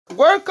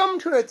Welcome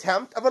to the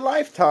attempt of a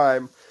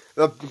lifetime.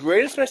 The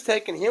greatest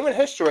mistake in human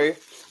history,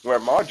 where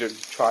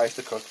Majin tries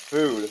to cook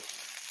food.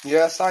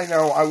 Yes, I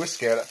know, I was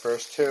scared at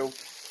first too.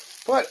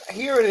 But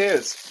here it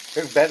is.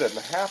 It's better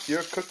than half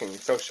your cooking,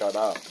 so shut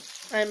up.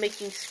 I'm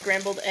making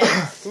scrambled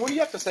eggs. What do you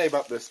have to say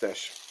about this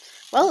dish?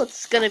 Well,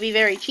 it's going to be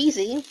very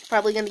cheesy.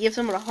 Probably going to give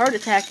someone a heart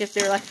attack if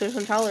they're lactose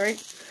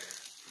intolerant.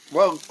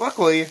 Well,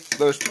 luckily,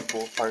 those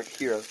people aren't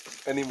here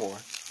anymore.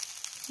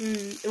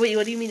 Wait,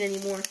 what do you mean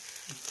anymore?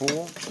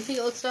 Fool. You think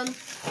it looks done?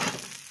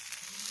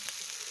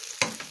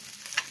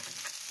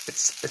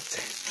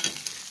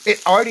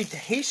 It already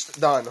tastes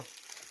done.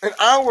 An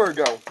hour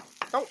ago.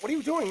 No, what are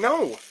you doing?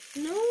 No.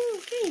 No,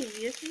 okay,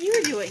 that's what you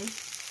were doing.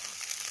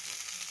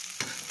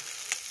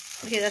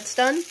 Okay, that's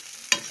done.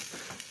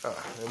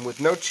 And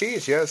with no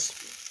cheese, yes.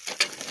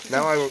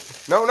 Now I will...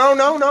 No,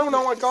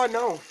 my God,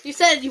 no. You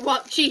said you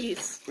want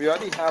cheese. We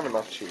already have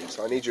enough cheese,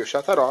 so I need you to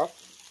shut that off.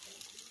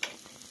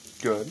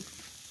 Good.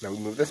 Now we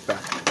move this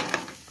back.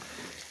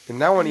 And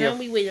now I need Now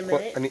we wait a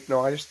minute. I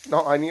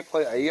need a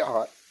plate. I eat it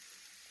hot.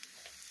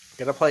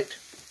 Get a plate.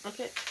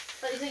 Okay.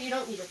 But you said you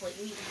don't need a plate,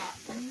 you need it hot.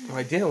 Oh,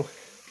 I do.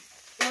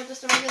 You want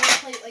just a regular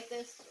plate like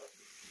this?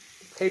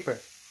 Paper.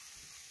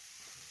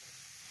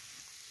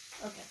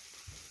 Okay.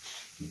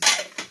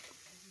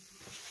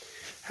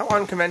 How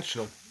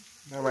unconventional.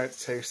 I might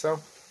say so.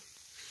 What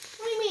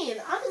do you mean?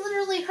 I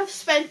literally have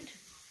spent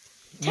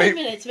 10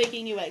 minutes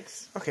making new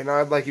eggs. Okay, now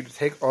I'd like you to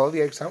take all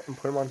the eggs out and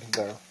put them onto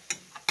the...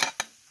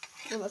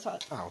 Oh, that's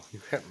hot. Oh, you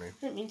hit me. I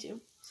didn't mean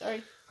to.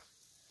 Sorry.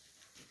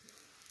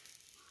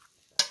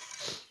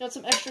 You want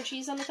some extra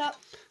cheese on the top?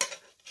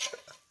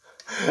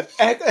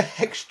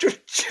 Extra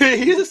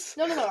cheese?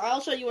 No, I'll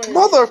show you what it is.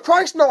 Mother of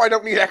Christ, no, I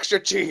don't need extra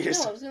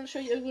cheese. No, I was going to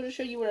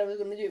show you what I was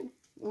going to do.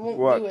 I won't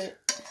What? do it.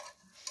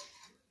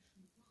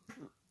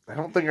 I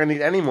don't think I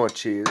need any more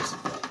cheese.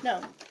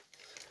 No.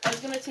 I was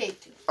going to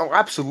take... Oh,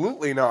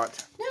 absolutely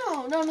not.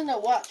 No,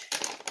 watch.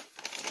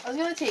 I was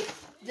going to take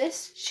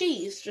this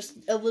cheese, just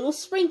a little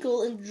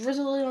sprinkle, and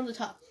drizzle it on the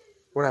top.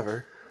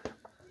 Whatever.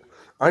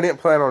 I didn't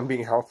plan on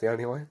being healthy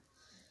anyway.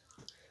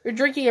 You're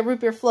drinking a root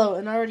beer float,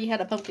 and I already had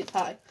a pumpkin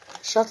pie.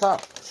 Shut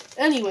up.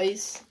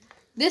 Anyways,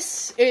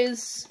 this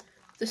is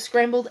the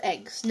scrambled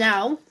eggs.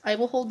 Now, I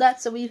will hold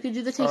that so you can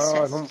do the taste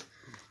test.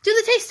 Do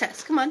the taste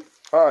test, come on.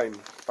 Fine,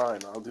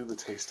 I'll do the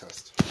taste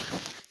test.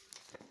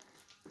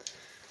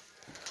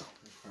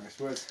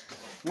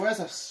 Where's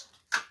this?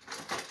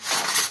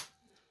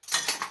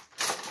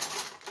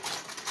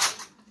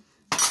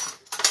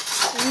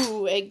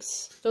 Ooh,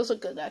 eggs. Those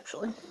look good,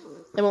 actually.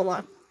 I won't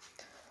lie.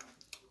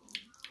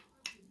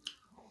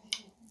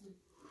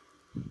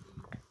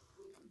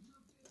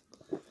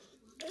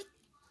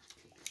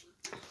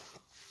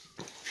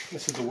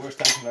 This is the worst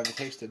eggs I've ever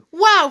tasted.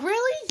 Wow,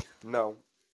 really? No.